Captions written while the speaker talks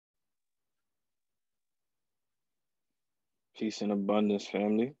Peace and abundance,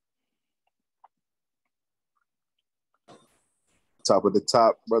 family. Top of the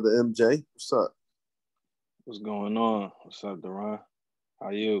top, brother MJ. What's up? What's going on? What's up, Duran? How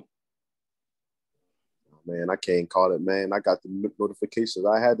you? Man, I can't call it, man. I got the notifications.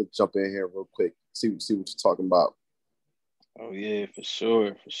 I had to jump in here real quick, see what you're talking about. Oh yeah, for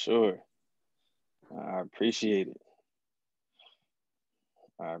sure, for sure. I appreciate it.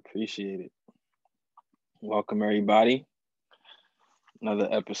 I appreciate it. Welcome everybody. Another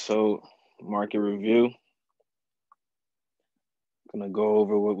episode, market review. Gonna go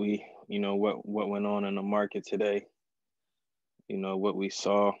over what we, what went on in the market today. What we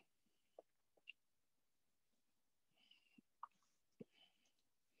saw.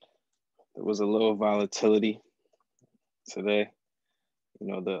 There was a little volatility today.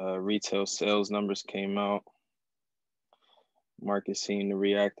 The retail sales numbers came out. Market seemed to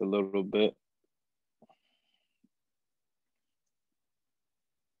react a little bit.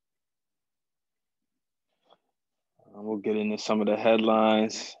 We'll get into some of the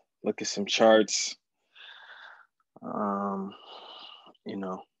headlines, look at some charts, get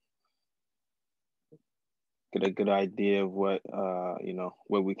a good idea of what,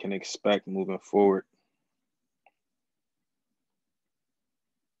 what we can expect moving forward.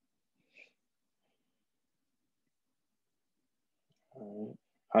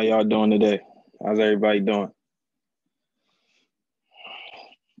 How y'all doing today? How's everybody doing?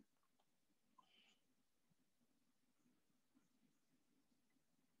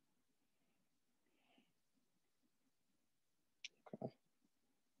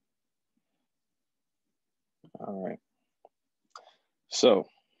 All right. So,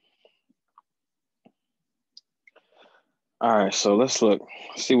 let's look,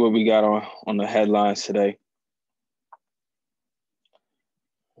 see what we got on the headlines today.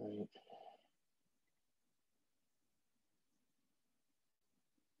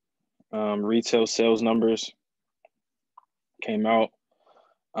 Retail sales numbers came out.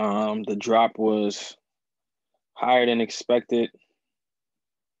 The drop was higher than expected,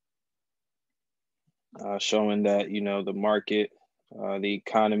 showing that, the market, the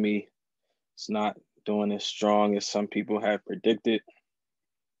economy is not doing as strong as some people have predicted.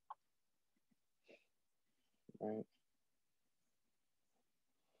 Right.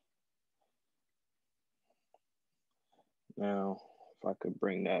 Now, if I could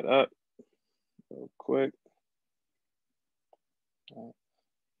bring that up real quick.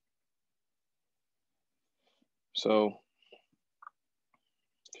 So,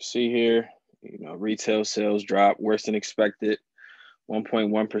 you see here, retail sales drop worse than expected,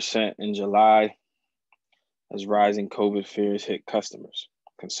 1.1% in July, as rising COVID fears hit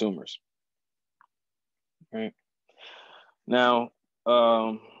consumers. Right. Now,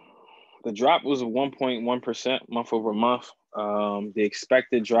 the drop was 1.1% month over month. The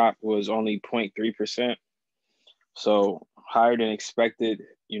expected drop was only 0.3%. So higher than expected.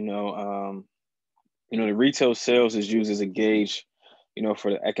 The retail sales is used as a gauge,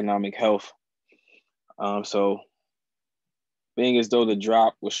 for the economic health. So being as though the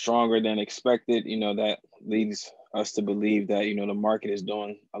drop was stronger than expected, that leads us to believe that, the market is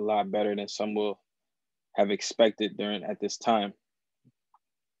doing a lot better than some will have expected at this time.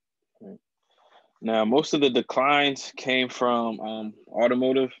 Right. Now, most of the declines came from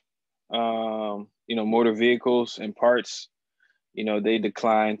automotive, motor vehicles and parts. They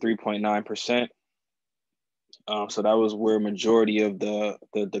declined 3.9%. So that was where majority of the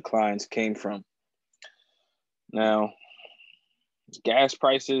declines came from. Now, gas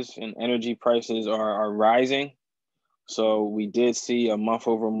prices and energy prices are rising. So we did see a month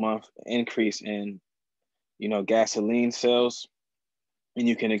over month increase in, gasoline sales. And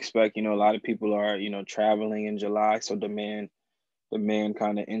you can expect, a lot of people are, traveling in July. So demand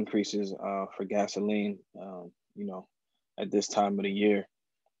kind of increases for gasoline, at this time of the year.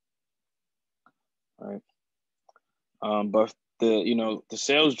 All right. But the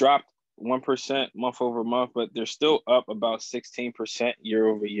sales dropped 1% month over month, but they're still up about 16% year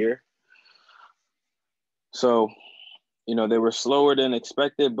over year. So, they were slower than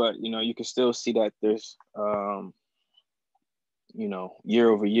expected, but, you can still see that there's, year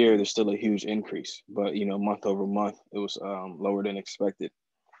over year, there's still a huge increase, but, month over month, it was lower than expected.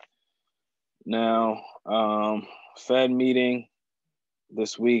 Now, Fed meeting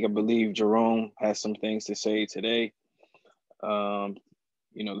this week, I believe Jerome has some things to say today.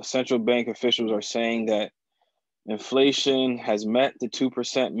 The central bank officials are saying that inflation has met the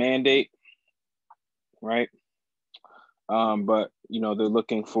 2% mandate, right? But, they're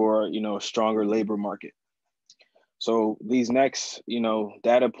looking for, a stronger labor market. So these next,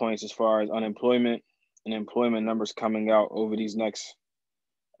 data points as far as unemployment, and employment numbers coming out over these next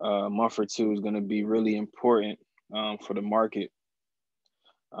month or two is going to be really important for the market.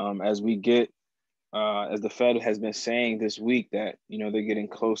 As we get, as the Fed has been saying this week that, they're getting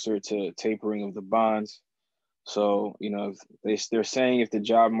closer to tapering of the bonds. So, they're saying if the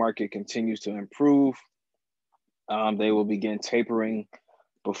job market continues to improve, they will begin tapering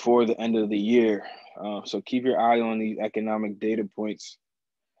before the end of the year. So keep your eye on these economic data points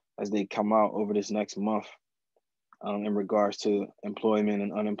as they come out over this next month in regards to employment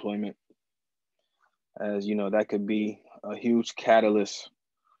and unemployment. As that could be a huge catalyst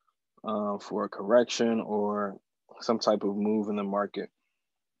for a correction or some type of move in the market.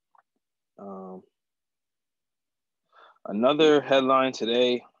 Another headline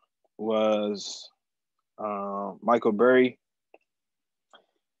today was Michael Burry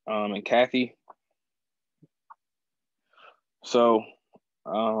and Kathy. So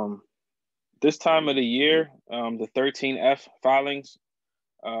this time of the year, the 13F filings,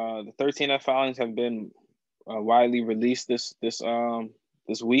 have been widely released this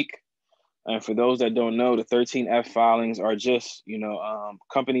week. And for those that don't know, the 13F filings are just,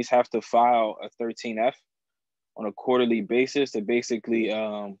 companies have to file a 13F on a quarterly basis to basically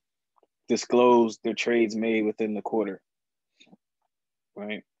disclose their trades made within the quarter,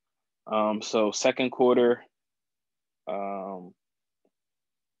 right? So second quarter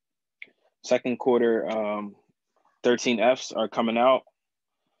 13Fs are coming out.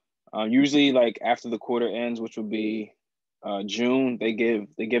 Usually, like after the quarter ends, which would be June, they give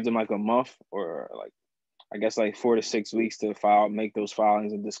them like a month or like, I guess, like 4 to 6 weeks to make those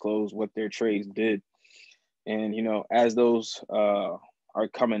filings and disclose what their trades did. And as those are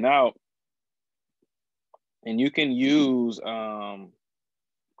coming out, and you can use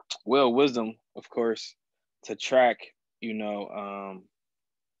Will Wisdom, of course, to track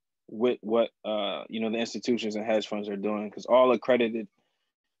with what the institutions and hedge funds are doing, because all accredited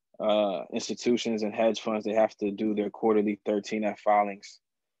institutions and hedge funds, they have to do their quarterly 13F filings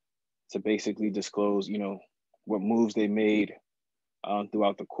to basically disclose what moves they made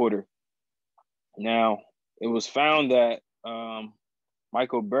throughout the quarter. Now, it was found that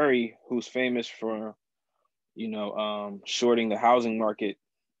Michael Burry, who's famous for shorting the housing market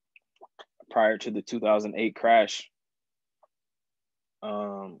prior to the 2008 crash,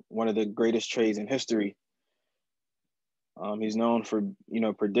 one of the greatest trades in history. He's known for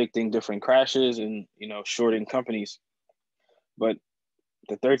predicting different crashes and shorting companies. But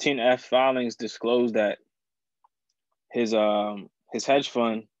the 13F filings disclosed that his hedge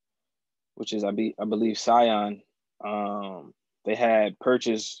fund, which is I believe Scion, they had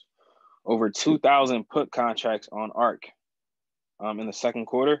purchased over 2,000 put contracts on ARK in the second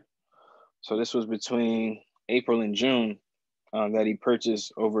quarter. So this was between April and June that he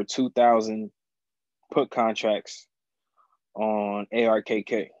purchased over 2,000 put contracts on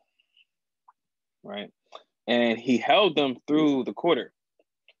ARKK, right? And he held them through the quarter.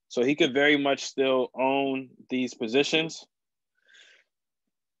 So he could very much still own these positions.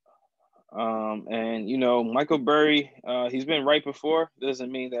 And Michael Burry, he's been right before.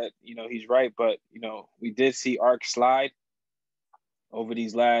 Doesn't mean that he's right, but we did see ARK slide over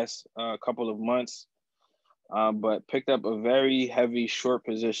these last couple of months, but picked up a very heavy short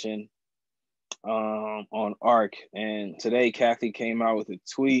position on ARK. And today, Kathy came out with a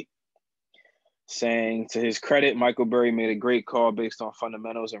tweet saying, to his credit, Michael Burry made a great call based on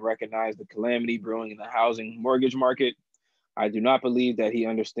fundamentals and recognized the calamity brewing in the housing mortgage market. I do not believe that he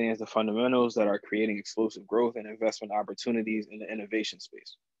understands the fundamentals that are creating explosive growth and investment opportunities in the innovation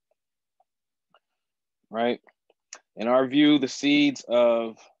space. Right? In our view, the seeds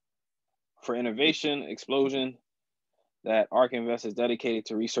for innovation explosion that ARK investors dedicated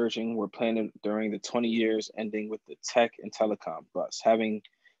to researching were planted during the 20 years ending with the tech and telecom bust. Having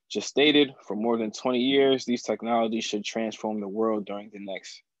just stated, for more than 20 years, these technologies should transform the world during the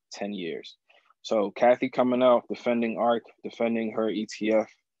next 10 years. So Kathy coming out, defending ARK, defending her ETF.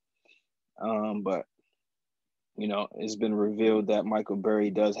 But, it's been revealed that Michael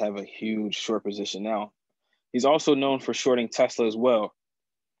Burry does have a huge short position now. He's also known for shorting Tesla as well.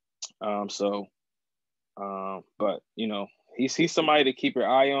 But, he's somebody to keep your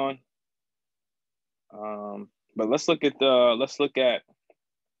eye on. But let's look at the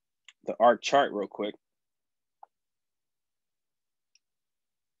ARK chart real quick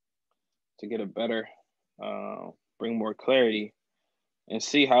to get a better, bring more clarity and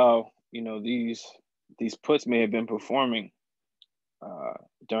see how, these puts may have been performing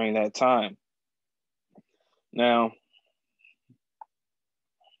during that time. Now,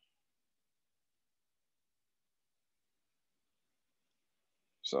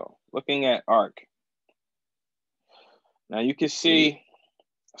 so looking at ARK, Now you can see,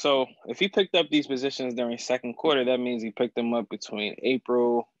 so if he picked up these positions during second quarter, that means he picked them up between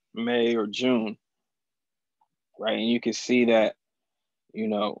April, May, or June, right? And you can see that, you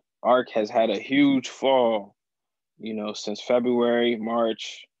know, ARK has had a huge fall, you know, since February,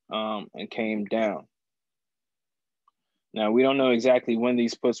 March, and came down. Now, we don't know exactly when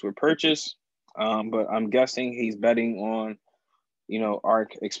these puts were purchased, but I'm guessing he's betting on, you know,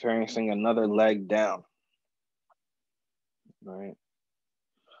 ARK experiencing another leg down. Right.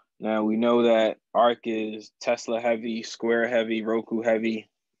 Now, we know that ARK is Tesla heavy, Square heavy, Roku heavy,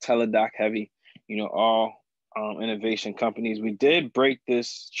 Teladoc heavy, you know, all innovation companies. We did break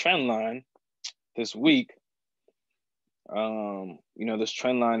this trend line this week. You know, this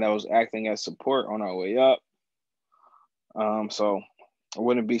trend line that was acting as support on our way up. So I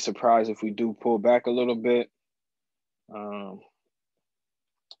wouldn't be surprised if we do pull back a little bit.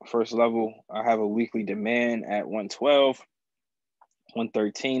 First level, I have a weekly demand at 112,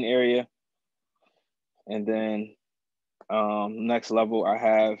 113 area. And then next level I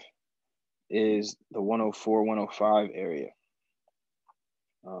have is the 104, 105 area.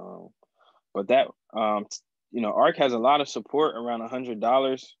 But that, you know, ARK has a lot of support around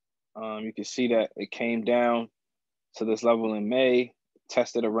 $100. You can see that it came down to this level in May,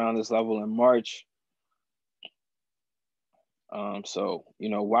 tested around this level in March. So, you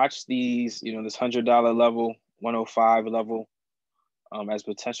know, watch these, you know, this $100 level, 105 level, as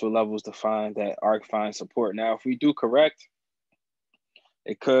potential levels to find that ARK finds support. Now, if we do correct,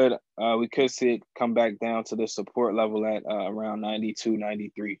 it could, we could see it come back down to the support level at around 92,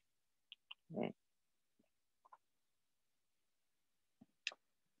 93. Right.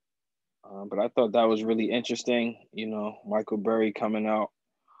 But I thought that was really interesting, you know, Michael Burry coming out.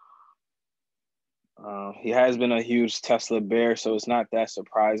 He has been a huge Tesla bear, so it's not that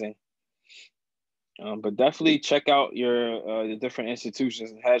surprising. But definitely check out your the different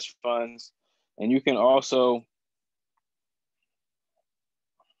institutions and hedge funds, and you can also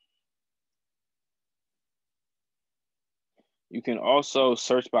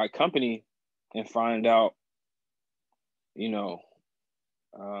search by company and find out, you know,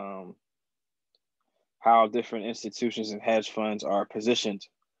 how different institutions and hedge funds are positioned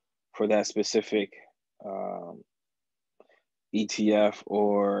for that specific ETF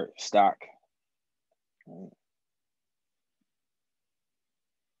or stock.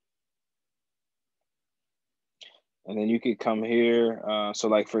 And then you could come here. So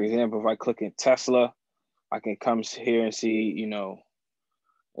like, for example, if I click in Tesla, I can come here and see, you know,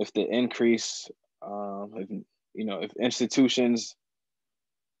 if the increase, if, you know, if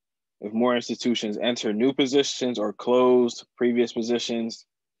more institutions enter new positions or closed previous positions,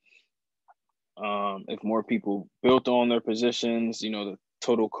 if more people built on their positions, you know, the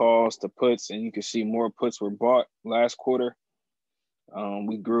total cost, the puts, and you can see more puts were bought last quarter.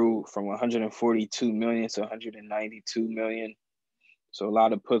 We grew from 142 million to 192 million. So a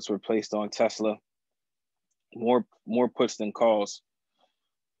lot of puts were placed on Tesla, more puts than calls.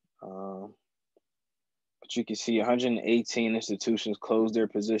 But you can see 118 institutions closed their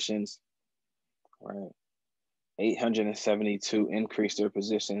positions, right? 872 increased their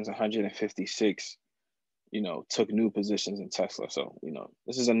positions, 156, you know, took new positions in Tesla. So, you know,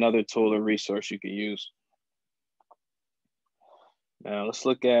 this is another tool or resource you can use. Now let's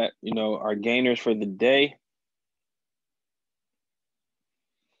look at, you know, our gainers for the day.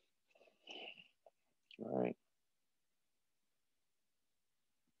 All right.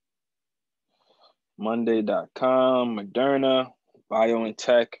 Monday.com, Moderna,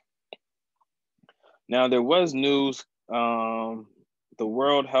 BioNTech. Now there was news, the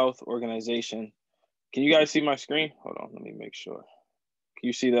World Health Organization. Can you guys see my screen? Hold on, let me make sure. Can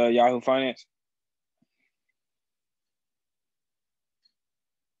you see the Yahoo Finance?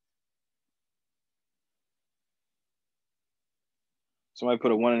 Somebody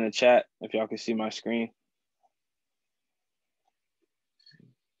put a 1 in the chat if y'all can see my screen.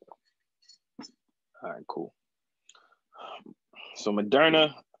 All right, cool. So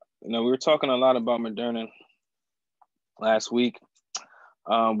Moderna, you know, we were talking a lot about Moderna last week.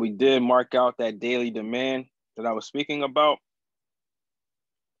 We did mark out that daily demand that I was speaking about.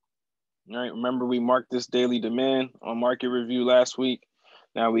 All right, remember we marked this daily demand on market review last week.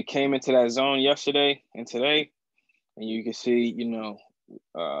 Now we came into that zone yesterday and today, and you can see, you know,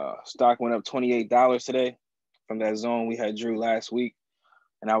 stock went up $28 today from that zone we had drew last week.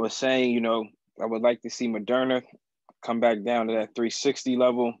 And I was saying, you know, I would like to see Moderna come back down to that 360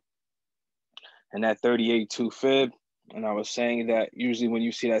 level and that 38.2 fib. And I was saying that usually when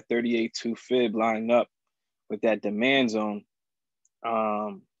you see that 38.2 fib lining up with that demand zone,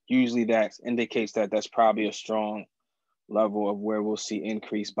 usually that indicates that that's probably a strong, level of where we'll see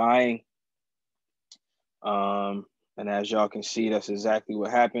increased buying. And as y'all can see, that's exactly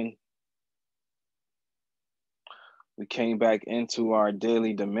what happened. We came back into our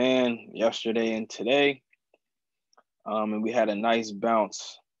daily demand yesterday and today. And we had a nice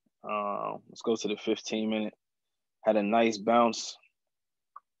bounce. Let's go to the 15-minute. Had a nice bounce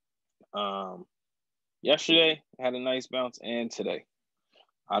yesterday, had a nice bounce, and today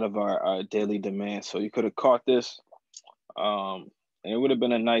out of our daily demand. So you could have caught this. And it would have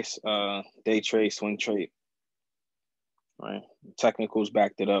been a nice day trade, swing trade. Right? Technicals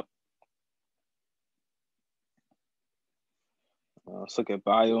backed it up. Let's look at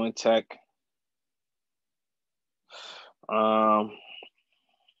bio and tech. Now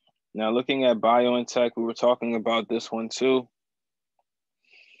looking at bio and tech, we were talking about this one too.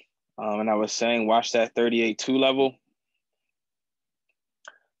 And I was saying, watch that 38.2 level.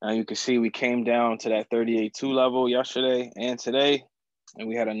 Now you can see we came down to that 38.2 level yesterday and today, and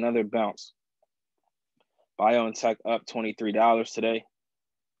we had another bounce. Bio and tech up $23 today.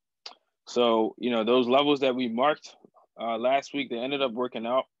 So, you know, those levels that we marked last week, they ended up working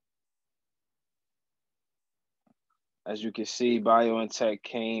out. As you can see, bio and tech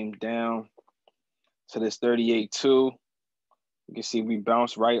came down to this 38.2. You can see we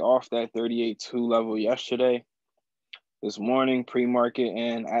bounced right off that 38.2 level yesterday. This morning, pre-market,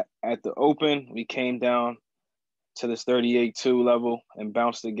 and at the open, we came down to this 38.2 level and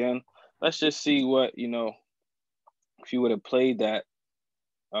bounced again. Let's just see what, you know, if you would have played that,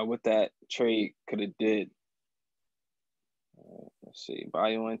 what that trade could have did. Let's see,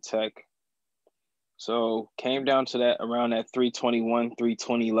 bio and tech. So came down to that around that 321,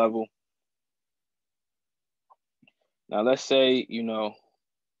 320 level. Now let's say, you know,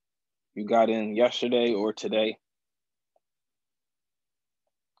 you got in yesterday or today.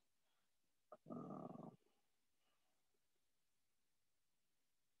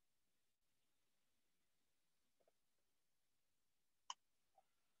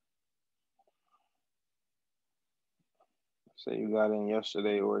 Say you got in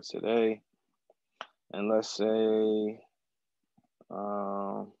yesterday or today, and let's say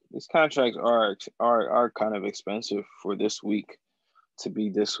these contracts are kind of expensive for this week to be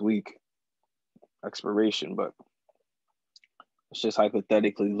this week expiration, but let's just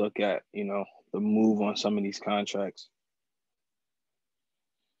hypothetically look at, you know, the move on some of these contracts.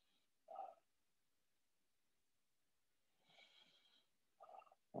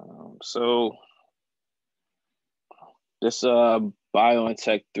 So this bio and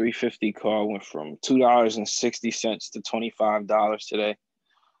tech 350 call went from $2.60 to $25 today.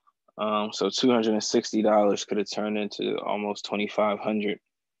 So $260 could have turned into almost $2,500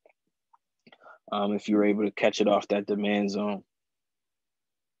 if you were able to catch it off that demand zone.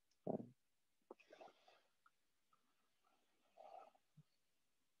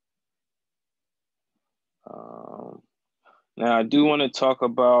 Now I do want to talk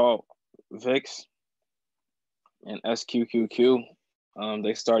about Vix and SQQQ.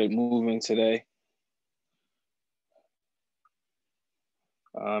 They started moving today.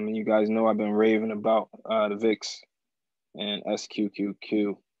 And you guys know I've been raving about the Vix and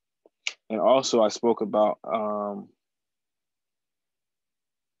SQQQ. And also I spoke about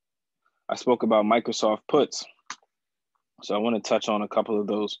Microsoft puts. So I want to touch on a couple of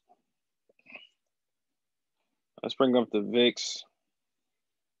those. Let's bring up the VIX.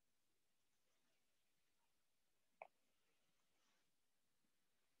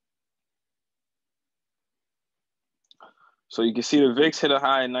 So you can see the VIX hit a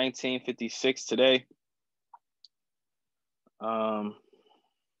high in 1956 today.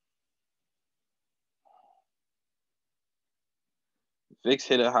 VIX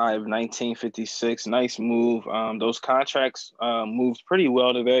hit a high of 1956. Nice move. Those contracts moved pretty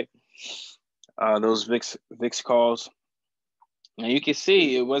well today. Those VIX calls. And you can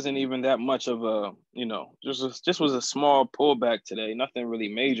see it wasn't even that much of a, you know, just was a small pullback today. Nothing really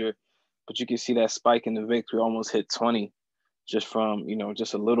major, but you can see that spike in the VIX. We almost hit 20 just from, you know,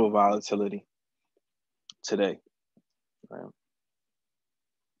 just a little volatility today. Right?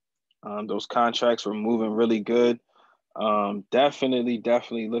 Those contracts were moving really good.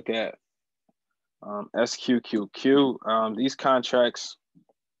 Definitely look at SQQQ. These contracts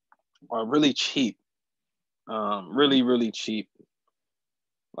are really cheap. Really cheap.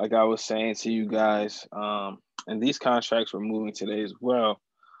 Like I was saying to you guys, and these contracts were moving today as well.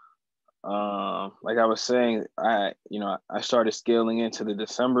 Like I was saying, I started scaling into the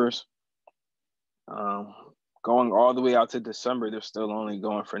Decembers. Going all the way out to December, they're still only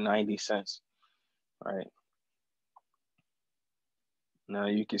going for 90 cents, right? Now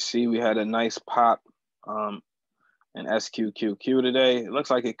you can see we had a nice pop and SQQQ today. It looks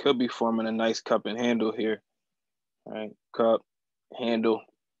like it could be forming a nice cup and handle here. All right, cup, handle.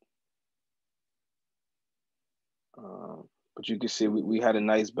 But you can see we had a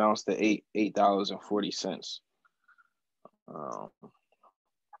nice bounce to $8.40.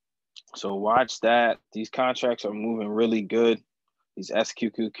 So watch that. These contracts are moving really good. These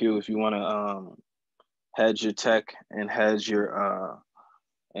SQQQ, if you want to hedge your tech and hedge your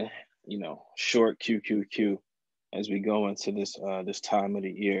short QQQ as we go into this time of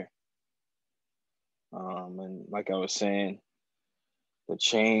the year. And like I was saying,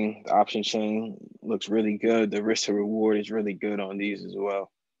 the option chain looks really good. The risk to reward is really good on these as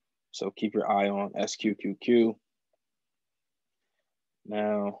well. So keep your eye on SQQQ.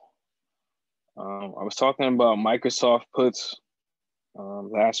 Now, I was talking about Microsoft puts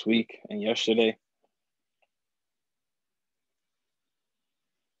last week and yesterday.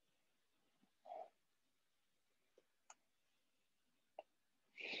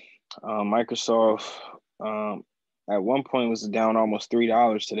 Microsoft at one point was down almost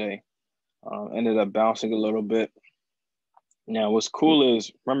 $3 today. Ended up bouncing a little bit. Now, what's cool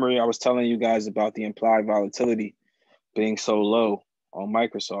is, remember I was telling you guys about the implied volatility being so low on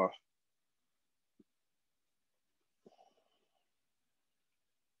Microsoft.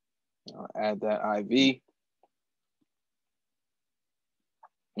 I'll add that IV.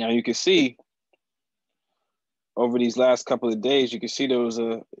 Now you can see over these last couple of days, you can see there was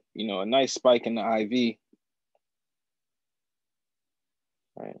a nice spike in the IV.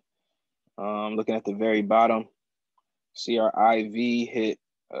 Right. Looking at the very bottom, see our IV hit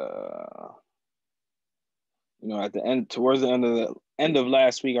at the end, towards the end of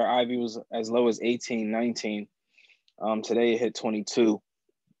last week, our IV was as low as 18, 19. Today it hit 22.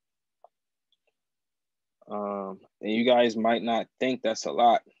 And you guys might not think that's a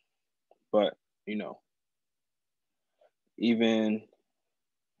lot, but even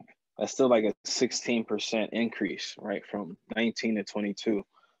that's still like a 16% increase, right? From 19 to 22.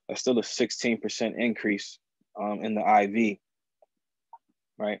 That's still a 16% increase in the IV,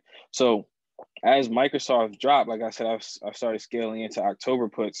 right? So as Microsoft dropped, like I said, I've started scaling into October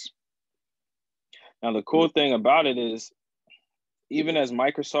puts. Now, the cool thing about it is, even as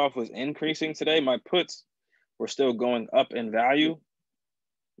Microsoft was increasing today, my puts were still going up in value,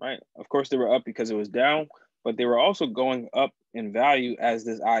 right? Of course, they were up because it was down, but they were also going up in value as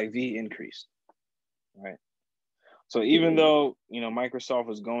this IV increased, right? So even though, Microsoft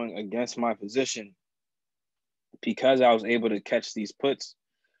was going against my position, because I was able to catch these puts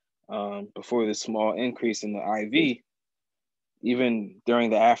before the small increase in the IV, even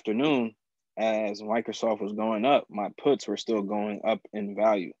during the afternoon, as Microsoft was going up, my puts were still going up in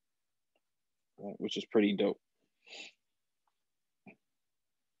value, right? Which is pretty dope.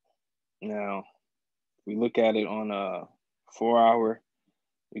 Now, if we look at it on a 4-hour,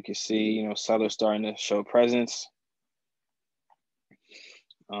 you can see, sellers starting to show presence.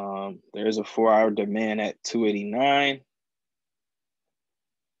 There is a 4-hour demand at 289.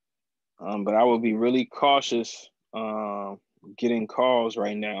 But I will be really cautious getting calls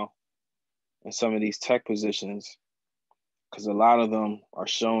right now in some of these tech positions, because a lot of them are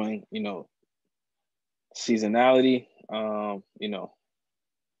showing, seasonality.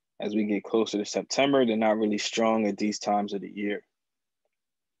 As we get closer to September, they're not really strong at these times of the year.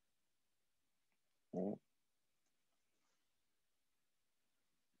 Right.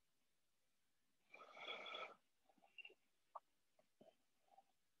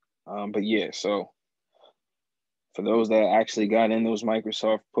 But yeah, so for those that actually got in those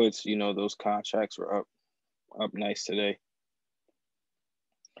Microsoft puts, those contracts were up nice today,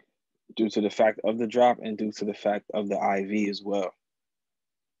 due to the fact of the drop and due to the fact of the IV as well.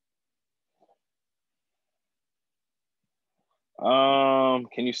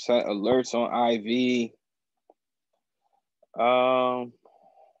 Can you set alerts on IV?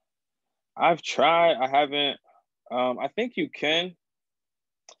 I've tried. I haven't. I think you can.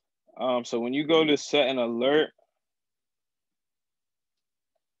 So when you go to set an alert,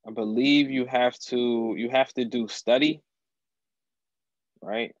 I believe you have to do study,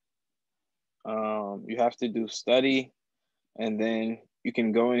 right? You have to do study, and then you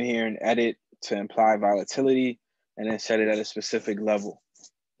can go in here and edit to imply volatility, and then set it at a specific level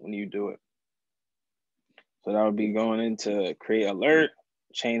when you do it. So that would be going into create alert,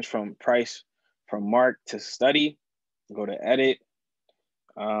 change from price from mark to study, go to edit,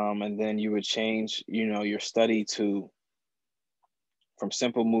 and then you would change, your study from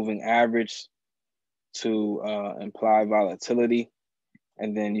simple moving average to imply volatility,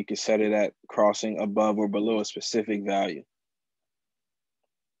 and then you can set it at crossing above or below a specific value.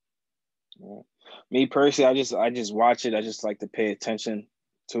 Me personally, I just watch it. I just like to pay attention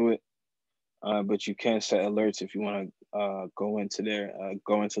to it. But you can set alerts if you want to go into there,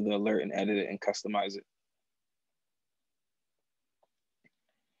 go into the alert and edit it and customize it.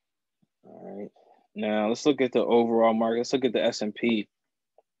 All right. Now let's look at the overall market. Let's look at the S&P.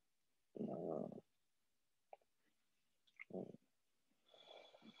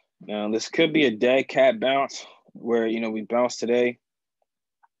 Now this could be a dead cat bounce where, you know, we bounce today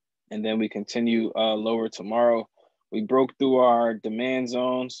and then we continue lower tomorrow. We broke through our demand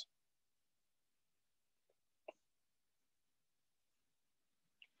zones.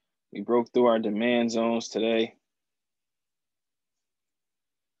 We broke through our demand zones today.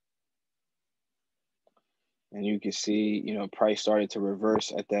 And you can see, you know, price started to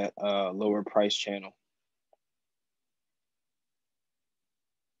reverse at that lower price channel.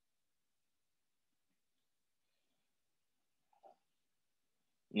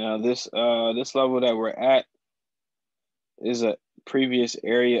 Now this level that we're at is a previous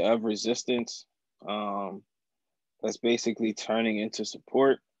area of resistance that's basically turning into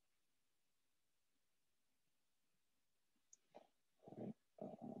support.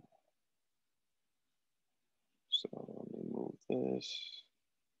 So let me move this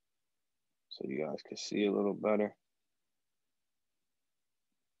so you guys can see a little better.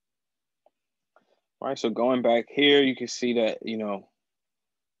 All right, so going back here, you can see that, you know,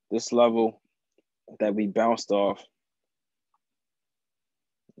 this level that we bounced off,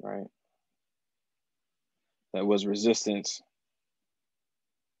 right? That was resistance.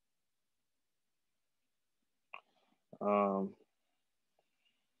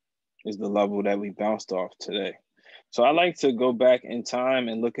 Is the level that we bounced off today. So I like to go back in time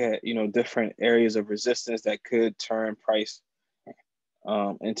and look at, you know, different areas of resistance that could turn price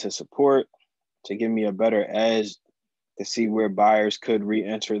into support to give me a better edge to see where buyers could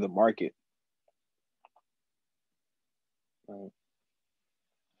re-enter the market. Right.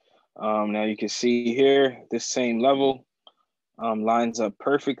 Now you can see here, this same level lines up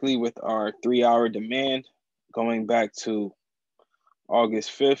perfectly with our 3-hour demand going back to August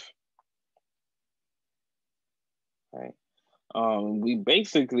 5th. Right. We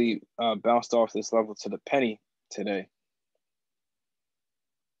basically bounced off this level to the penny today.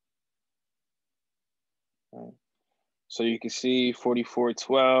 Right. So you can see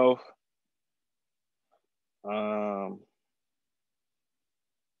 44.12.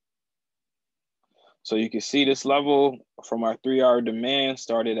 So you can see this level from our 3-hour demand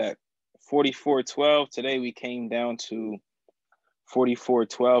started at 44.12. Today we came down to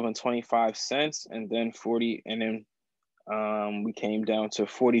 44.12 and 25 cents, and then we came down to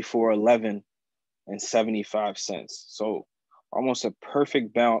 44.11 and 75 cents. So almost a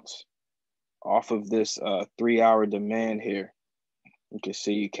perfect bounce off of this 3-hour demand here. You can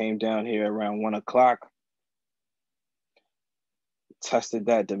see you came down here around 1 o'clock, tested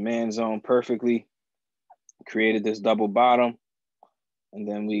that demand zone perfectly, created this double bottom, and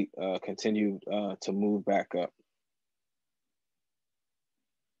then we continued to move back up.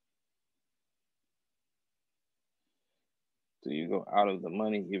 Do you go out of the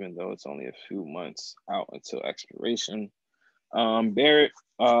money even though it's only a few months out until expiration? Barrett,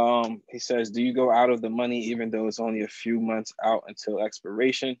 he says, do you go out of the money even though it's only a few months out until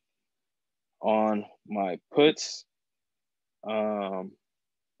expiration on my puts? On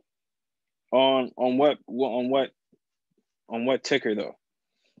what ticker though?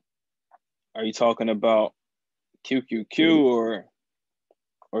 Are you talking about QQQ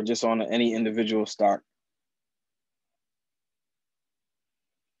or just on any individual stock?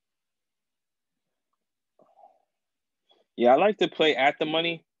 Yeah, I like to play at the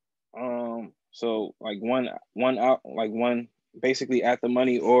money. So like one out, like one basically at the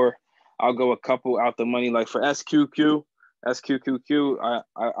money, or I'll go a couple out the money. Like for SQQQ,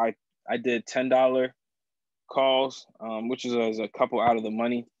 I did $10 calls, which is a couple out of the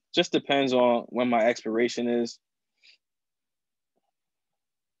money. Just depends on when my expiration is.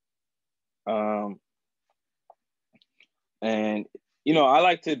 And you know, I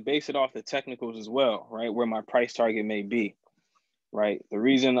like to base it off the technicals as well, right? Where my price target may be, right? The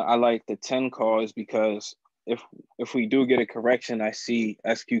reason I like the 10 call is because if we do get a correction, I see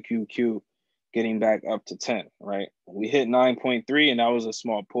SQQQ getting back up to 10, right? We hit 9.3 and that was a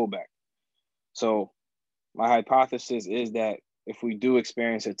small pullback. So my hypothesis is that if we do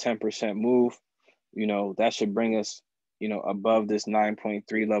experience a 10% move, you know, that should bring us, you know, above this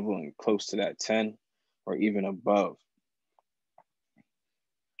 9.3 level and close to that 10 or even above.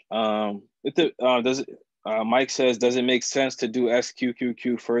 Mike says, does it make sense to do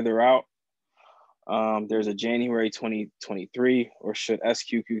SQQQ further out? There's a January 2023, or should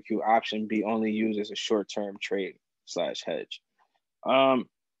SQQQ option be only used as a short-term trade / hedge?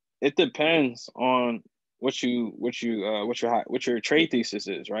 It depends on what your trade thesis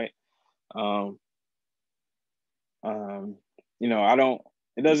is, right? You know,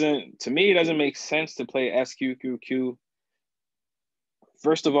 to me, it doesn't make sense to play SQQQ.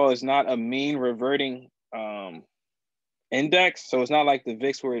 First of all, it's not a mean reverting index. So it's not like the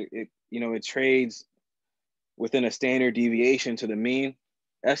VIX where it trades within a standard deviation to the mean.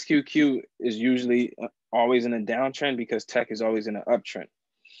 SQQ is usually always in a downtrend because tech is always in an uptrend.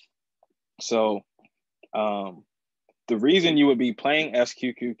 So the reason you would be playing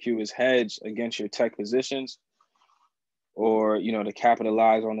SQQQ is hedge against your tech positions, or to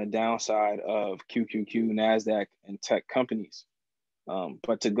capitalize on the downside of QQQ, NASDAQ, and tech companies.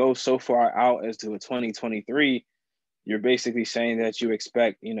 But to go so far out as to a 2023, you're basically saying that you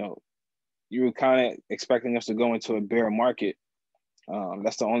expect, you were kind of expecting us to go into a bear market.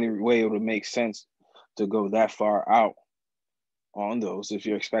 That's the only way it would make sense to go that far out on those, if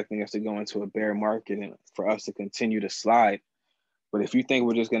you're expecting us to go into a bear market and for us to continue to slide. But if you think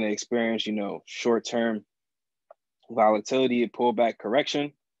we're just going to experience, short-term volatility and pullback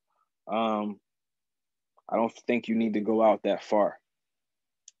correction, I don't think you need to go out that far.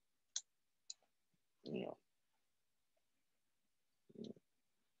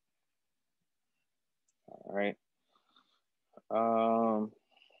 All right.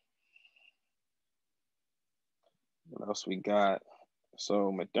 What else we got?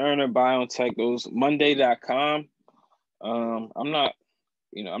 So Moderna, BioNTech, goes Monday.com. I'm not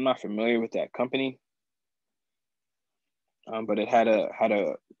familiar with that company, but it had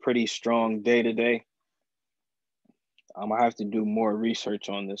a pretty strong day today. I have to do more research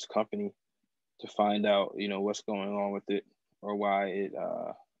on this company to find out, what's going on with it, or why it,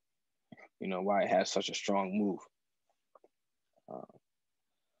 why it has such a strong move.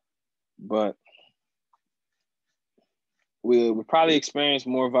 But we'll probably experience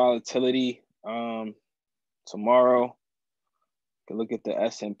more volatility tomorrow. You can look at the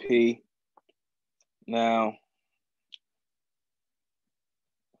S&P. Now,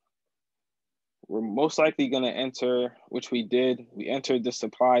 we're most likely going to enter, which we did. We entered the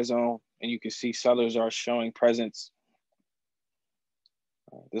supply zone, and you can see sellers are showing presence.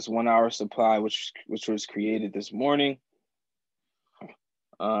 This 1 hour supply, which was created this morning.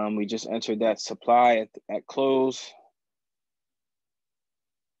 We just entered that supply at close.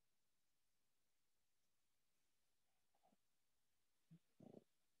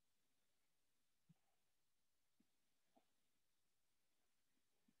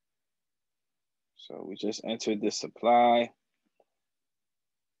 So we just entered this supply.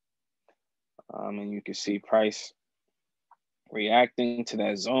 And you can see price reacting to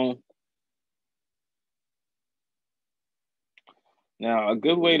that zone. Now, a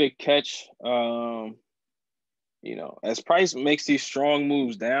good way to catch, as price makes these strong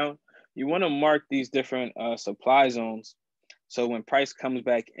moves down, you want to mark these different supply zones. So when price comes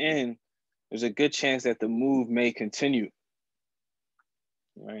back in, there's a good chance that the move may continue.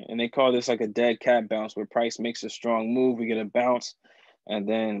 Right? And they call this like a dead cat bounce, where price makes a strong move, we get a bounce, and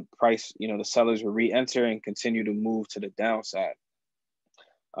then price, the sellers will re-enter and continue to move to the downside.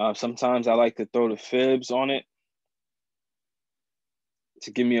 Sometimes I like to throw the fibs on it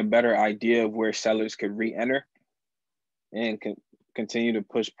to give me a better idea of where sellers could re-enter and continue to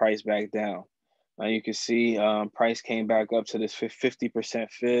push price back down. Now you can see price came back up to this 50%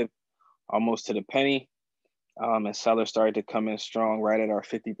 fib, almost to the penny. And sellers started to come in strong right at our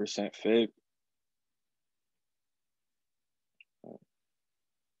 50% fib.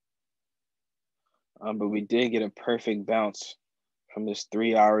 But we did get a perfect bounce from this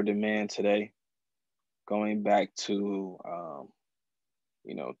 3 hour demand today, going back to,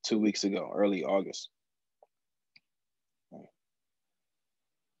 2 weeks ago, early August.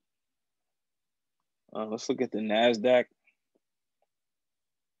 Let's look at the NASDAQ.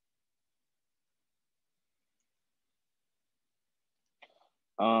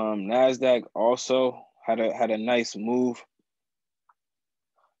 NASDAQ also had a nice move.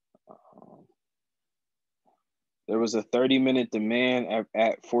 There was a 30-minute demand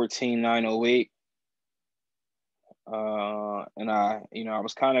at 14,908. And I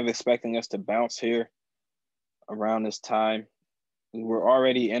was kind of expecting us to bounce here around this time. We were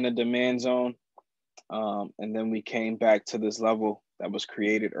already in a demand zone. And then we came back to this level that was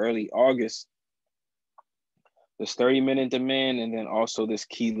created early August. This 30-minute demand, and then also this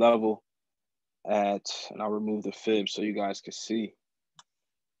key level and I'll remove the fib so you guys can see.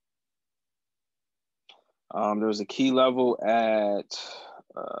 There was a key level at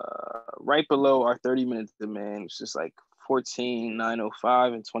right below our 30-minute demand. It's just like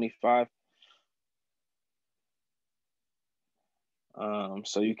 14,905 and 25.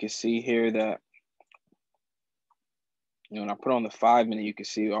 So you can see here that, when I put on the 5-minute, you can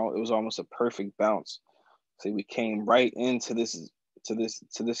see it was almost a perfect bounce. So we came right into this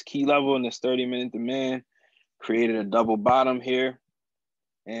key level in this 30-minute demand, created a double bottom here,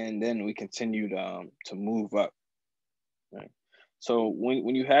 and then we continued to move up. Right. So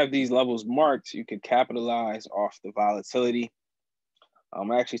when you have these levels marked, you can capitalize off the volatility. I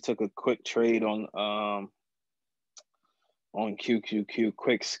actually took a quick trade on QQQ,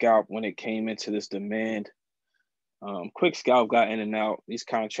 quick scalp, when it came into this demand. Quick scalp got in and out. These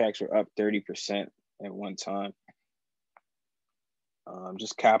contracts were up 30% at one time.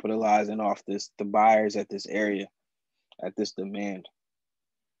 Just capitalizing off the buyers at this area, at this demand.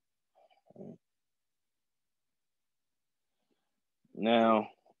 Now,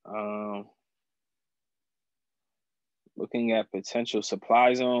 looking at potential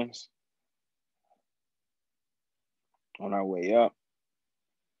supply zones on our way up.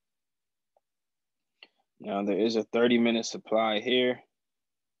 Now there is a 30-minute supply here.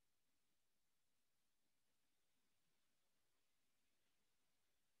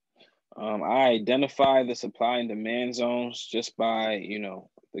 I identify the supply and demand zones just by,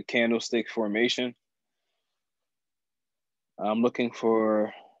 the candlestick formation. I'm looking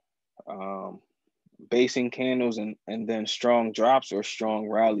for basing candles and then strong drops or strong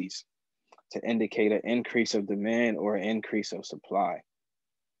rallies to indicate an increase of demand or an increase of supply.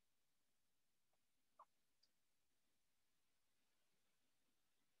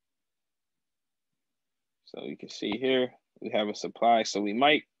 So you can see here, we have a supply. So we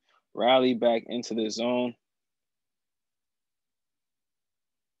might rally back into the zone.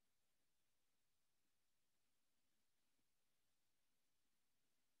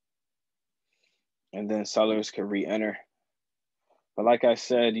 And then sellers can re-enter. But like I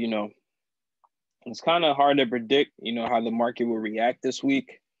said, it's kind of hard to predict, how the market will react this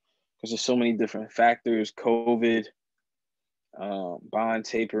week because there's so many different factors: COVID, bond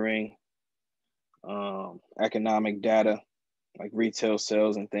tapering, economic data, like retail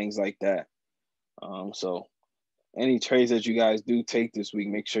sales and things like that. So any trades that you guys do take this week,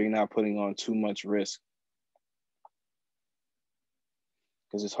 make sure you're not putting on too much risk,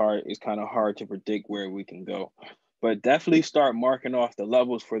 because it's kind of hard to predict where we can go. But definitely start marking off the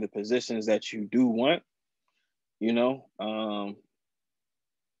levels for the positions that you do want,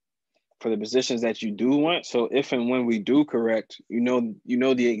 for the positions that you do want. So if and when we do correct, you know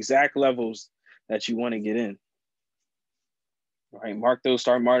the exact levels that you want to get in. Right?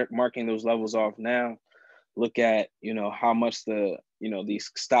 Start marking those levels off now. Look at, how much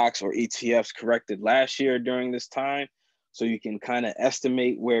these stocks or ETFs corrected last year during this time. So you can kind of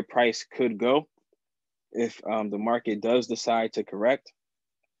estimate where price could go if the market does decide to correct,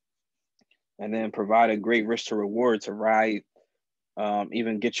 and then provide a great risk to reward to ride,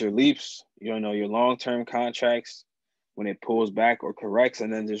 even get your leaps, your long-term contracts when it pulls back or corrects,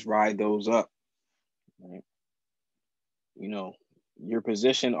 and then just ride those up. Right? Your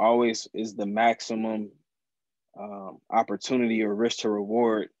position always is the maximum opportunity or risk to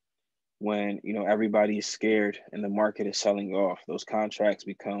reward when, everybody's scared and the market is selling off. Those contracts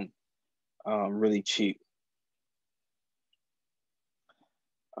become really cheap.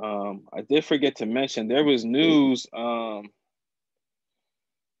 I did forget to mention there was news there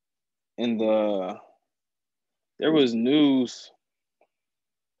was news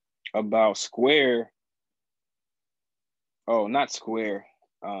about Square. Oh, not Square.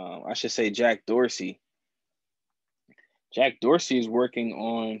 I should say Jack Dorsey. Jack Dorsey is working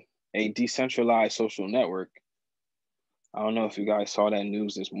on a decentralized social network. I don't know if you guys saw that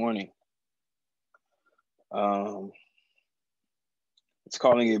news this morning. It's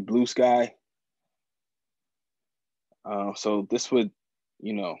calling it Blue Sky. So this would,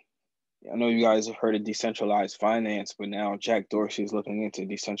 I know you guys have heard of decentralized finance, but now Jack Dorsey is looking into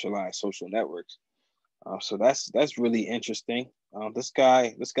decentralized social networks. So that's really interesting. This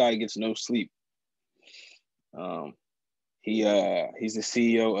guy gets no sleep. He's the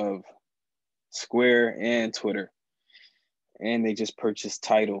CEO of Square and Twitter, and they just purchased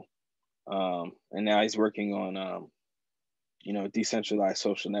Tidal, and now he's working on decentralized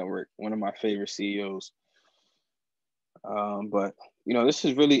social network. One of my favorite CEOs. But this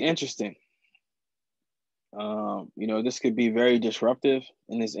is really interesting. This could be very disruptive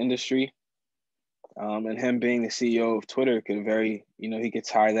in this industry. And him being the CEO of Twitter could he could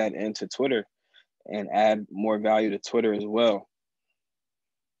tie that into Twitter and add more value to Twitter as well.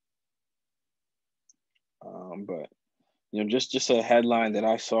 But Just a headline that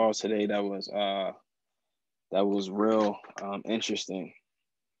I saw today that was real interesting.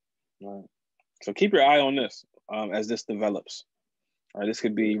 Right. So keep your eye on this as this develops. All right, this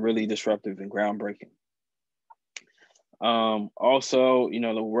could be really disruptive and groundbreaking. Also,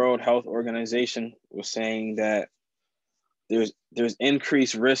 the World Health Organization was saying that there's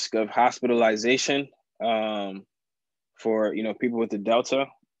increased risk of hospitalization for people with the Delta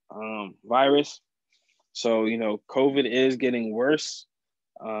virus. So COVID is getting worse.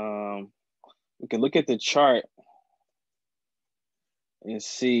 We can look at the chart and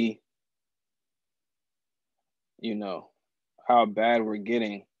see how bad we're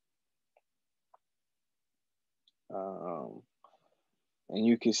getting. And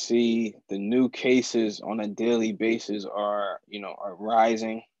you can see the new cases on a daily basis are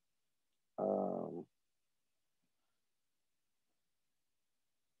rising.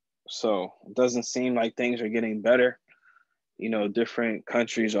 So it doesn't seem like things are getting better. Different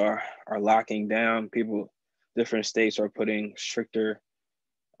countries are locking down. Different states are putting stricter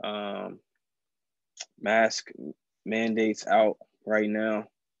mask mandates out right now.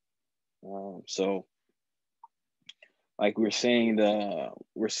 So like we're seeing BioNTech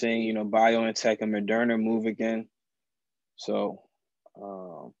and Moderna move again. So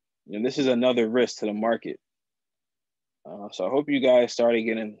this is another risk to the market. So I hope you guys started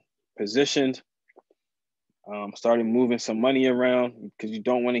getting positioned, started moving some money around, because you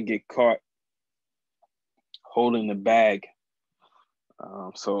don't want to get caught holding the bag.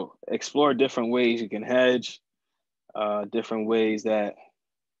 So explore different ways you can hedge, different ways that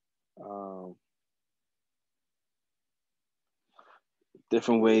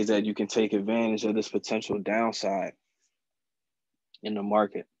you can take advantage of this potential downside in the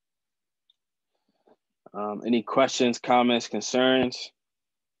market. Any questions, comments, concerns?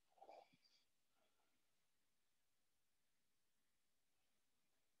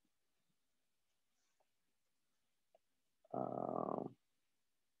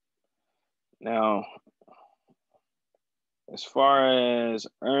 Now, as far as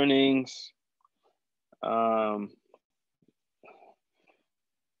earnings, not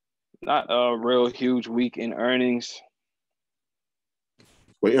a real huge week in earnings.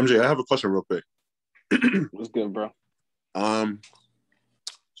 Wait, MJ, I have a question real quick. What's good, bro?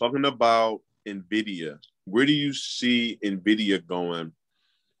 Talking about NVIDIA, where do you see NVIDIA going?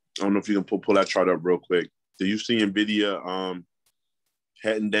 I don't know if you can pull that chart up real quick. Do you see NVIDIA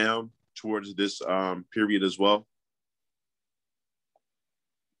heading down towards this period as well?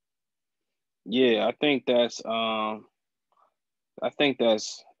 Yeah, I think that's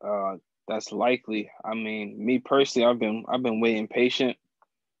likely. I mean, me personally, I've been waiting patient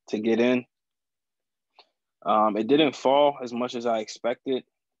to get in. It didn't fall as much as I expected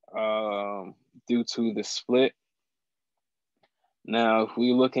due to the split. Now, if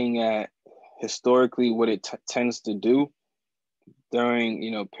we're looking at historically what it tends to do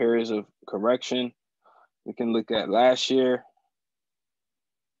during periods of correction, we can look at last year.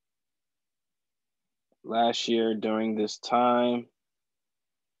 Last year during this time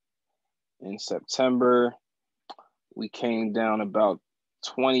in September, we came down about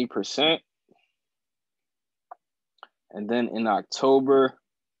 20%. And then in October,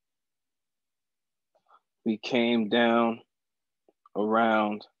 we came down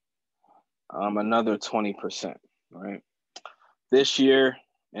around another 20%, right? This year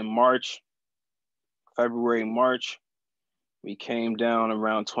in February, March, we came down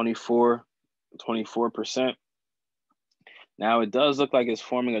around 24%. Now it does look like it's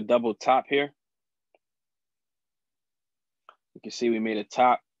forming a double top here. You can see we made a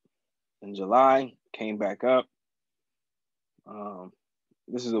top in July, came back up.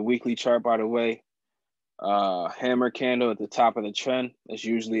 This is a weekly chart, by the way. Hammer candle at the top of the trend. That's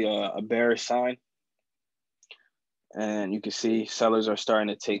usually a bearish sign. And you can see sellers are starting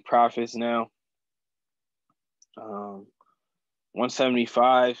to take profits now.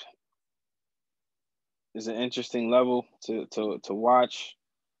 175 is an interesting level to watch.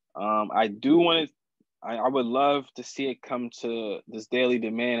 I would love to see it come to this daily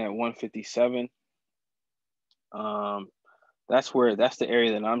demand at 157. That's the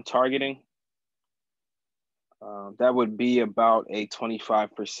area that I'm targeting. That would be about a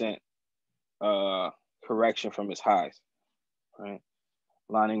 25% correction from its highs, right?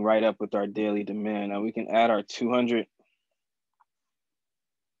 Lining right up with our daily demand. Now we can add our 200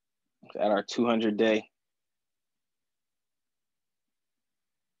 day.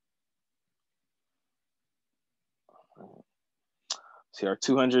 See, our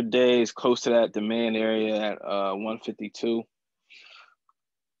 200 days close to that demand area at 152.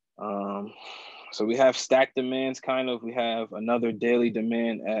 So we have stacked demands kind of. We have another daily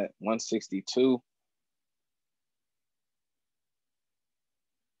demand at 162.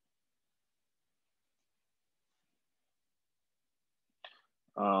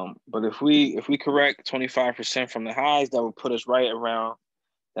 But if we correct 25% from the highs, that would put us right around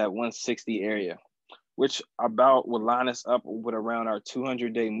that 160 area, which about would line us up with around our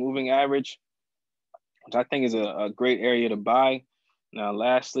 200-day moving average, which I think is a great area to buy. Now,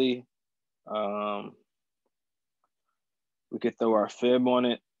 lastly, we could throw our fib on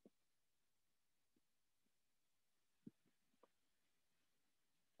it.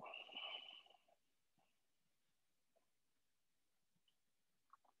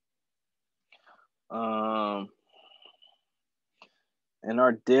 And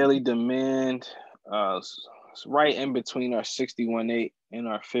our daily demand is right in between our 61.8 and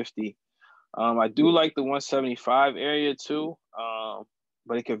our 50. I do like the 175 area too,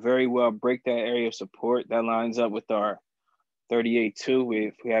 but it could very well break that area of support. That lines up with our 38.2.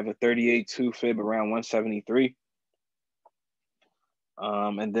 If we have a 38.2 fib around 173.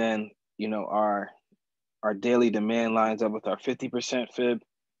 And then, our daily demand lines up with our 50% fib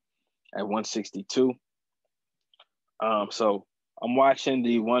at 162. So I'm watching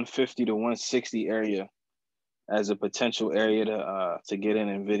the 150 to 160 area as a potential area to get in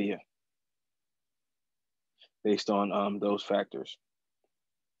NVIDIA based on those factors.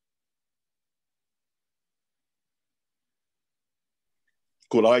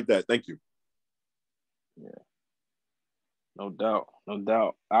 Cool. I like that. Thank you. Yeah. No doubt. No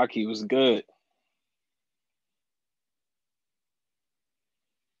doubt. Aki was good.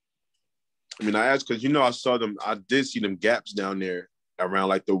 I mean, I asked because, I did see them gaps down there around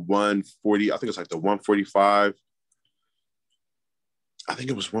like the 140. I think it's like the 145. I think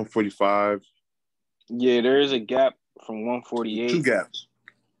it was 145. Yeah, there is a gap from 148. 2 gaps.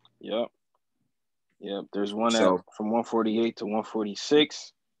 Yep. There's one from 148 to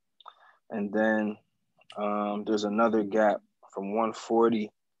 146. And then there's another gap from 140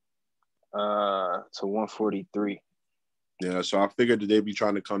 to 143. Yeah, so I figured that they'd be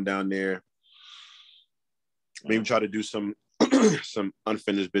trying to come down there, maybe try to do some some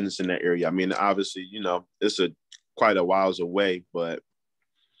unfinished business in that area. I mean, obviously, it's quite a whiles away, but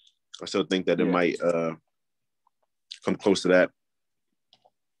I still think that it might come close to that.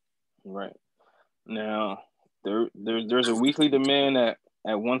 Right. Now, there's a weekly demand at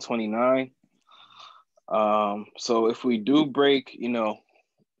 129. So if we do break,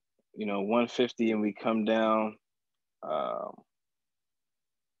 150 and we come down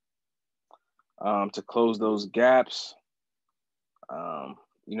to close those gaps,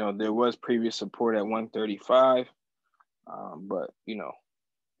 there was previous support at 135. But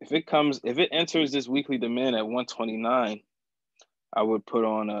if it enters this weekly demand at 129, I would put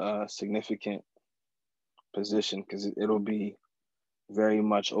on a significant position because it'll be very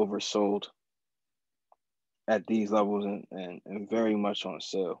much oversold at these levels and very much on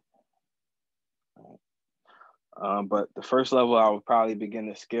sale. But the first level I would probably begin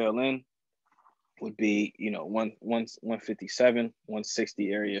to scale in would be 157,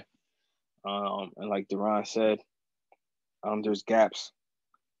 160 area. And like Duran said, there's gaps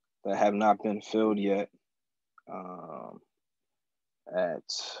that have not been filled yet at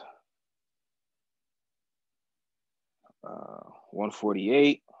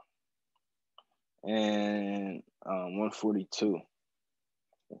 148 and 142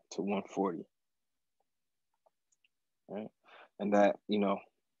 to 140. Right? And that,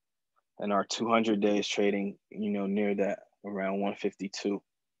 and our 200 days trading, near that around 152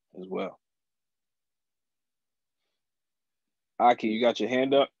 as well. Aki, you got your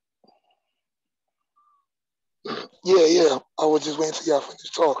hand up? Yeah. I was just waiting till y'all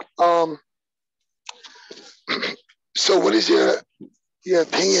finish talk. So what is your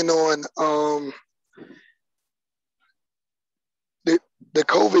opinion on the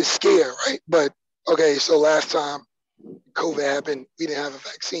COVID scare, right? But okay, so last time COVID happened, we didn't have a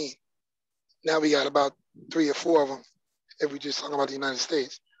vaccine. Now we got about 3 or 4 of them, if we just talk about the United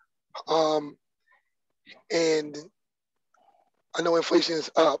States. And I know inflation is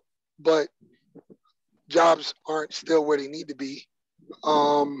up, but jobs aren't still where they need to be.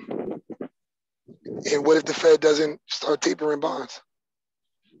 And what if the Fed doesn't start tapering bonds?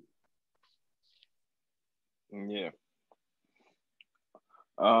 Yeah.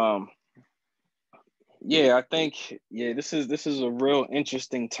 I think this is a real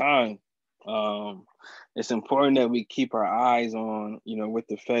interesting time. It's important that we keep our eyes on what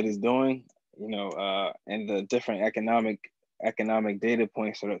the Fed is doing, and the different economic data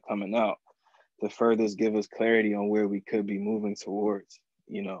points that are coming out to further give us clarity on where we could be moving towards.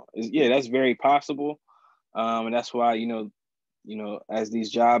 that's very possible. And that's why, as these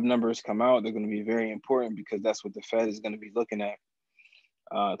job numbers come out, they're going to be very important because that's what the Fed is going to be looking at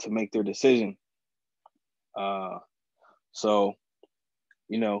to make their decision. So,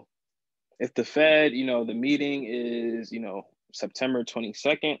 if the Fed, the meeting is, September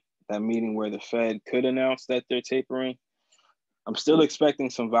 22nd, that meeting where the Fed could announce that they're tapering, I'm still expecting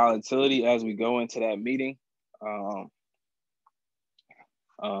some volatility as we go into that meeting.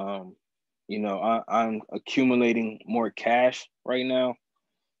 I'm accumulating more cash right now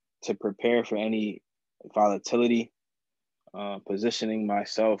to prepare for any volatility, positioning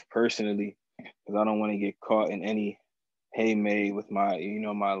myself personally because I don't want to get caught in any haymay with my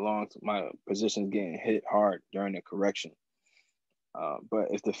positions getting hit hard during the correction.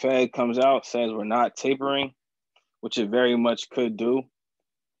 But if the Fed comes out, says we're not tapering, which it very much could do,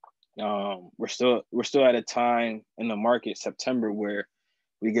 we're still at a time in the market, September, where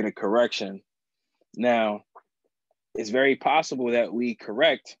we get a correction. Now, it's very possible that we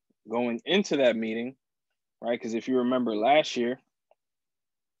correct going into that meeting, right? Because if you remember last year,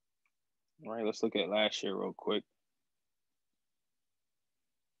 all right, let's look at last year real quick.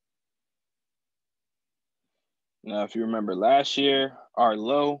 Now, if you remember last year, our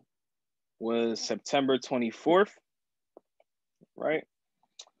low was September 24th, right?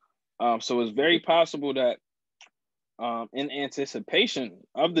 So it's very possible that in anticipation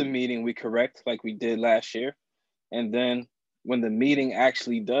of the meeting, we correct like we did last year. And then when the meeting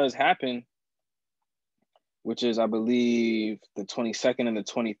actually does happen, which is, I believe, the 22nd and the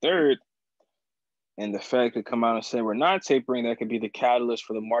 23rd, and the Fed could come out and say we're not tapering, that could be the catalyst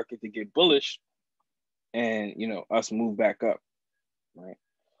for the market to get bullish and, us move back up, right?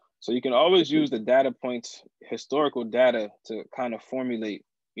 So you can always use the data points, historical data, to kind of formulate,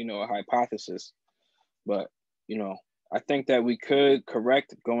 a hypothesis. But, I think that we could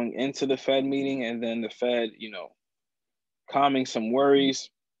correct going into the Fed meeting, and then the Fed, calming some worries,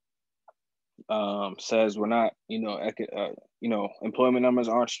 says we're not, employment numbers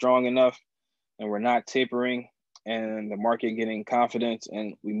aren't strong enough and we're not tapering, and the market getting confidence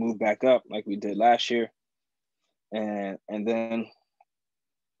and we move back up like we did last year. And then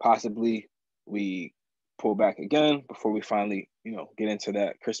possibly we pull back again before we finally, get into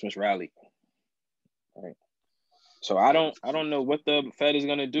that Christmas rally. All right. So I don't know what the Fed is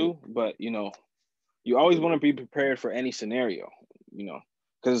going to do, but, you always want to be prepared for any scenario, because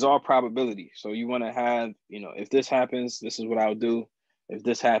it's all probability. So you want to have, if this happens, this is what I'll do. If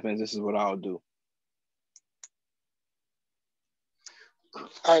this happens, this is what I'll do. All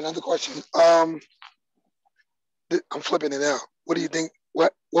right, another question. I'm flipping it out. What do you think?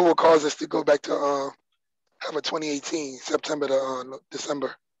 What will cause us to go back to have a 2018 September to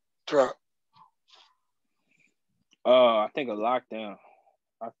December drop? I think a lockdown.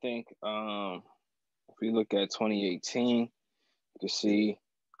 I think if we look at 2018, you can see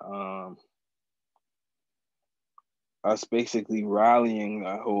us basically rallying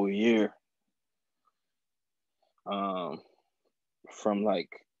the whole year. From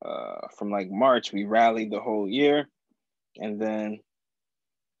March, we rallied the whole year, and then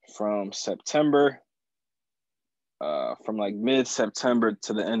from September, from mid-September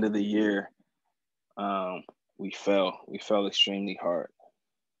to the end of the year, we fell extremely hard.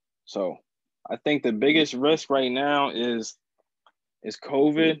 So I think the biggest risk right now is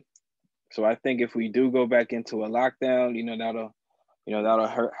COVID. So I think if we do go back into a lockdown,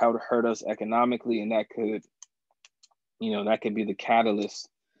 that'll hurt us economically, and that could be the catalyst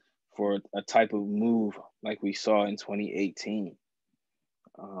for a type of move like we saw in 2018.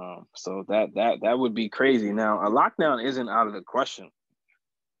 So that would be crazy. Now, a lockdown isn't out of the question.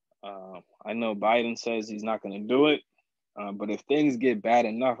 I know Biden says he's not going to do it, but if things get bad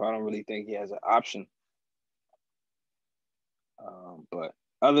enough, I don't really think he has an option. But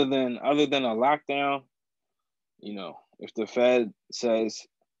other than a lockdown, if the Fed says,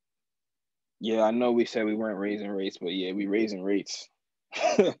 yeah, I know we said we weren't raising rates, but yeah, we raising rates.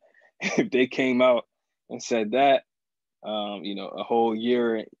 If they came out and said that, a whole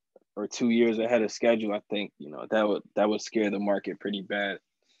year or 2 years ahead of schedule, I think, that would scare the market pretty bad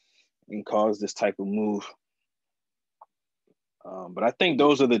and cause this type of move. But I think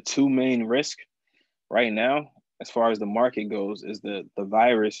those are the two main risks right now, as far as the market goes, is the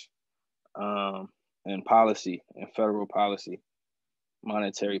virus and policy and federal policy,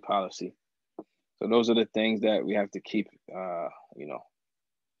 monetary policy. So those are the things that we have to keep our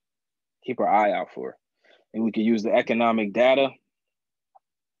eye out for. And we can use the economic data,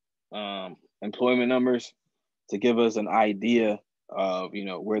 employment numbers, to give us an idea of,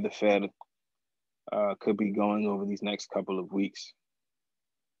 where the Fed could be going over these next couple of weeks.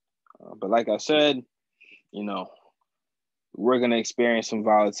 But like I said, you know, we're going to experience some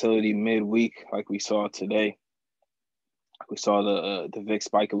volatility midweek, like we saw today. We saw the VIX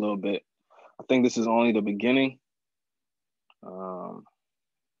spike a little bit. I think this is only the beginning.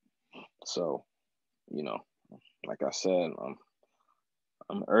 So, you know, like I said,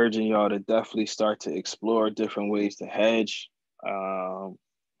 I'm urging y'all to definitely start to explore different ways to hedge.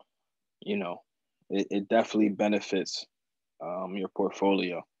 You know, it definitely benefits your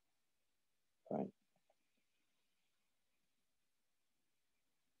portfolio. Right?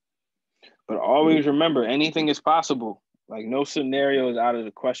 But always remember, anything is possible. Like, no scenario is out of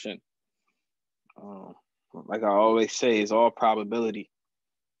the question. Like I always say, it's all probability.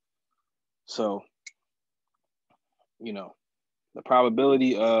 So, you know, the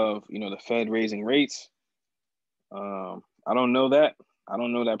probability of, you know, the Fed raising rates, I don't know that. I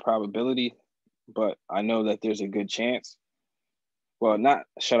don't know that probability, but I know that there's a good chance. Well, not,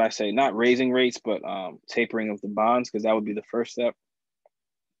 should I say, not raising rates, but tapering of the bonds, because that would be the first step.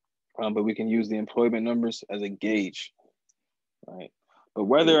 But we can use the employment numbers as a gauge, right? But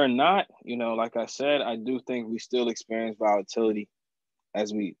whether or not, you know, like I said, I do think we still experience volatility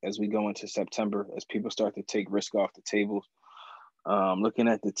as we go into September, as people start to take risk off the table. Looking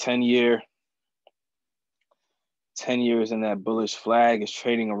at the 10-year, 10 years in that bullish flag is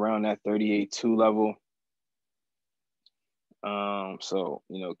trading around that 38.2 level. So,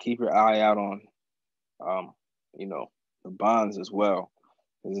 you know, keep your eye out on, you know, the bonds as well.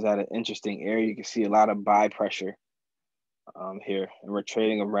 This is at an interesting area. You can see a lot of buy pressure here, and we're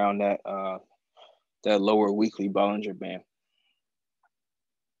trading around that that lower weekly Bollinger Band.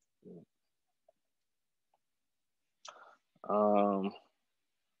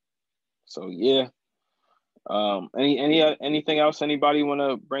 So yeah. Anything else anybody want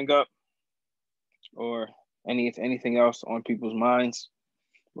to bring up, or anything else on people's minds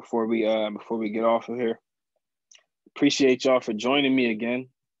before we get off of here? Appreciate y'all for joining me again.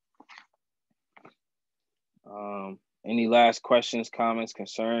 Any last questions, comments,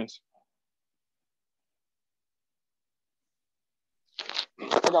 concerns?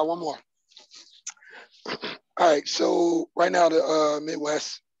 I got one more. All right, so right now the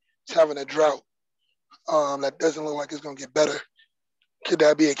Midwest is having a drought. That doesn't look like it's going to get better. Could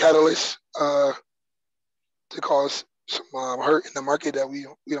that be a catalyst to cause some hurt in the market that we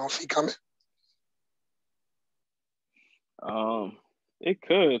don't see coming? It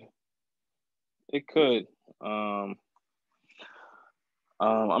could. It could.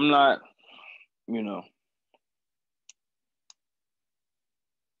 I'm not, you know,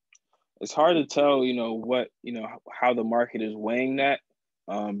 it's hard to tell, you know, what, you know, how the market is weighing that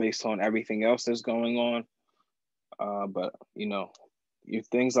based on everything else that's going on. But, you know,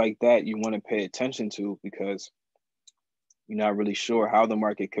 things like that you want to pay attention to, because you're not really sure how the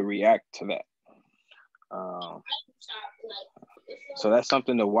market could react to that. So that's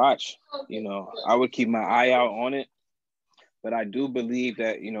something to watch. You know, I would keep my eye out on it. But I do believe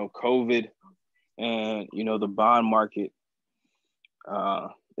that, you know, COVID and, you know, the bond market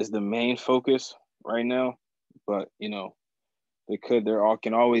is the main focus right now. But, you know, there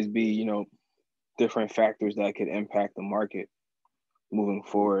can always be, you know, different factors that could impact the market moving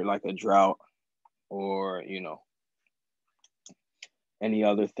forward, like a drought or, you know, any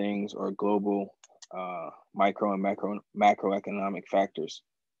other things, or global micro and macroeconomic factors.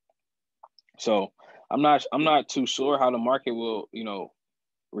 So I'm not too sure how the market will, you know,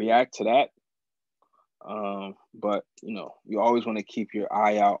 react to that. But, you know, you always want to keep your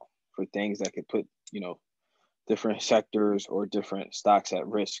eye out for things that could put, you know, different sectors or different stocks at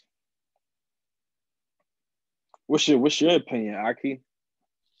risk. What's your opinion, Aki?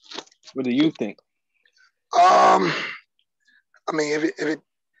 What do you think? I mean,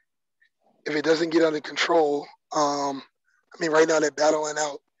 if it doesn't get under control, I mean, right now they're battling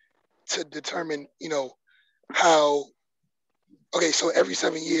out to determine, you know, how. Okay, so every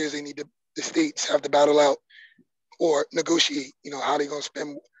 7 years they need the states have to battle out or negotiate, you know, how they're going to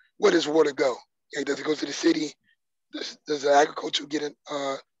spend. Where does water go? Okay, does it go to the city? Does the agriculture get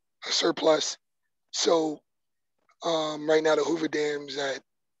a surplus? So right now the Hoover Dam's at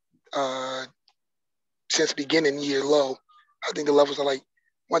since beginning year low. I think the levels are like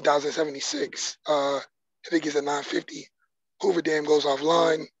 1,076. If it gets at 950, Hoover Dam goes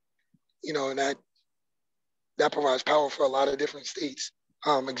offline, you know, and that provides power for a lot of different states.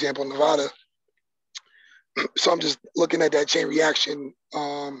 Example, Nevada. So I'm just looking at that chain reaction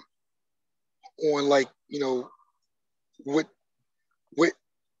on, like, you know, what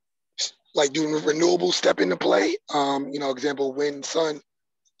like, do renewables step into play? You know, example, wind, sun.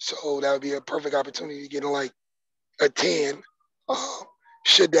 So that would be a perfect opportunity to get like a tan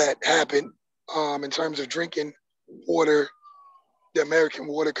should that happen. In terms of drinking water, the American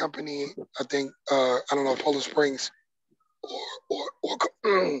Water Company, I think, I don't know if Poland Springs or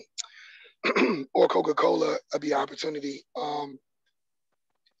or Coca-Cola would be an opportunity,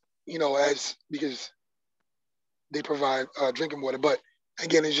 because they provide drinking water. But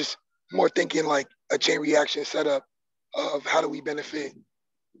again, it's just more thinking like a chain reaction setup of how do we benefit?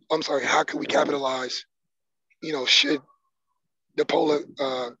 How can we capitalize? Should the polar,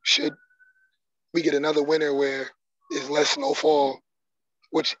 should we get another winter where there's less snowfall,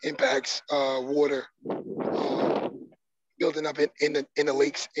 which impacts water building up in the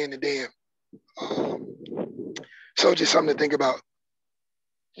lakes and the dam. So just something to think about.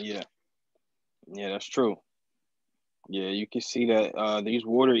 Yeah, that's true. Yeah, you can see that these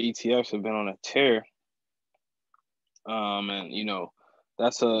water ETFs have been on a tear, and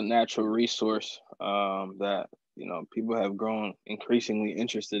that's a natural resource that people have grown increasingly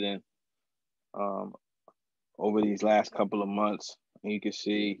interested in over these last couple of months. And you can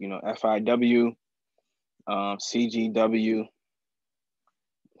see, FIW, CGW,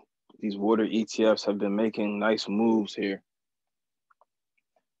 these water ETFs have been making nice moves here.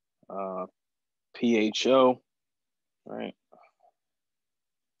 PHO, right?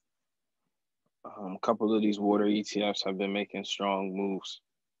 A couple of these water ETFs have been making strong moves.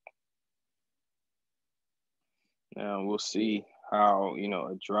 Now we'll see how,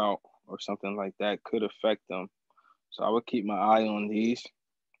 a drought or something like that could affect them. So I would keep my eye on these.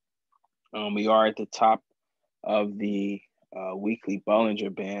 We are at the top of the weekly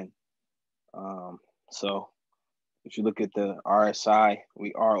Bollinger Band. So if you look at the RSI,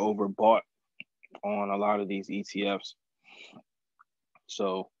 we are overbought on a lot of these ETFs.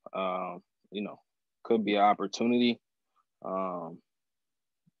 So, could be an opportunity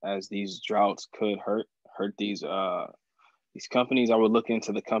as these droughts could hurt these companies. I would look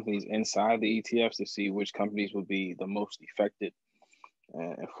into the companies inside the ETFs to see which companies would be the most affected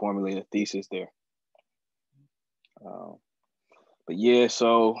and formulate a thesis there. But yeah,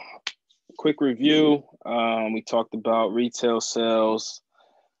 so quick review. We talked about retail sales.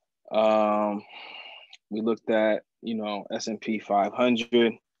 We looked at, S&P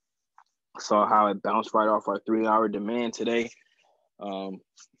 500. Saw how it bounced right off our 3-hour demand today.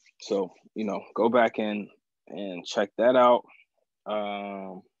 So, go back and check that out.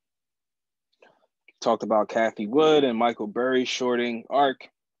 Talked about Cathie Wood and Michael Burry shorting ARK.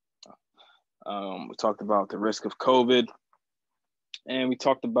 We talked about the risk of COVID. And we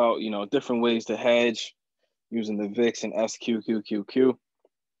talked about, different ways to hedge using the VIX and SQQQ.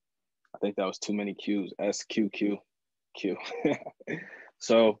 I think that was too many Qs, SQQQ.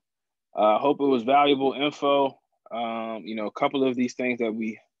 So I hope it was valuable info. A couple of these things that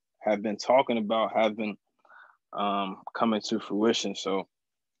we have been talking about have been coming to fruition. So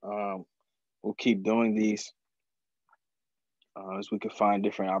we'll keep doing these as we can find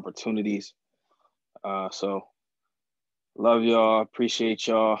different opportunities. So love y'all. Appreciate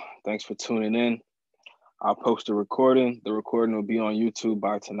y'all. Thanks for tuning in. I'll post a recording. The recording will be on YouTube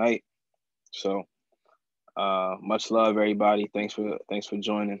by tonight. So much love, everybody. Thanks for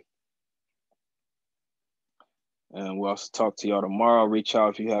joining. And we'll also talk to y'all tomorrow. Reach out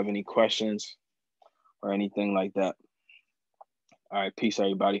if you have any questions or anything like that. All right. Peace,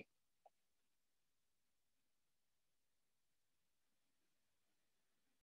 everybody.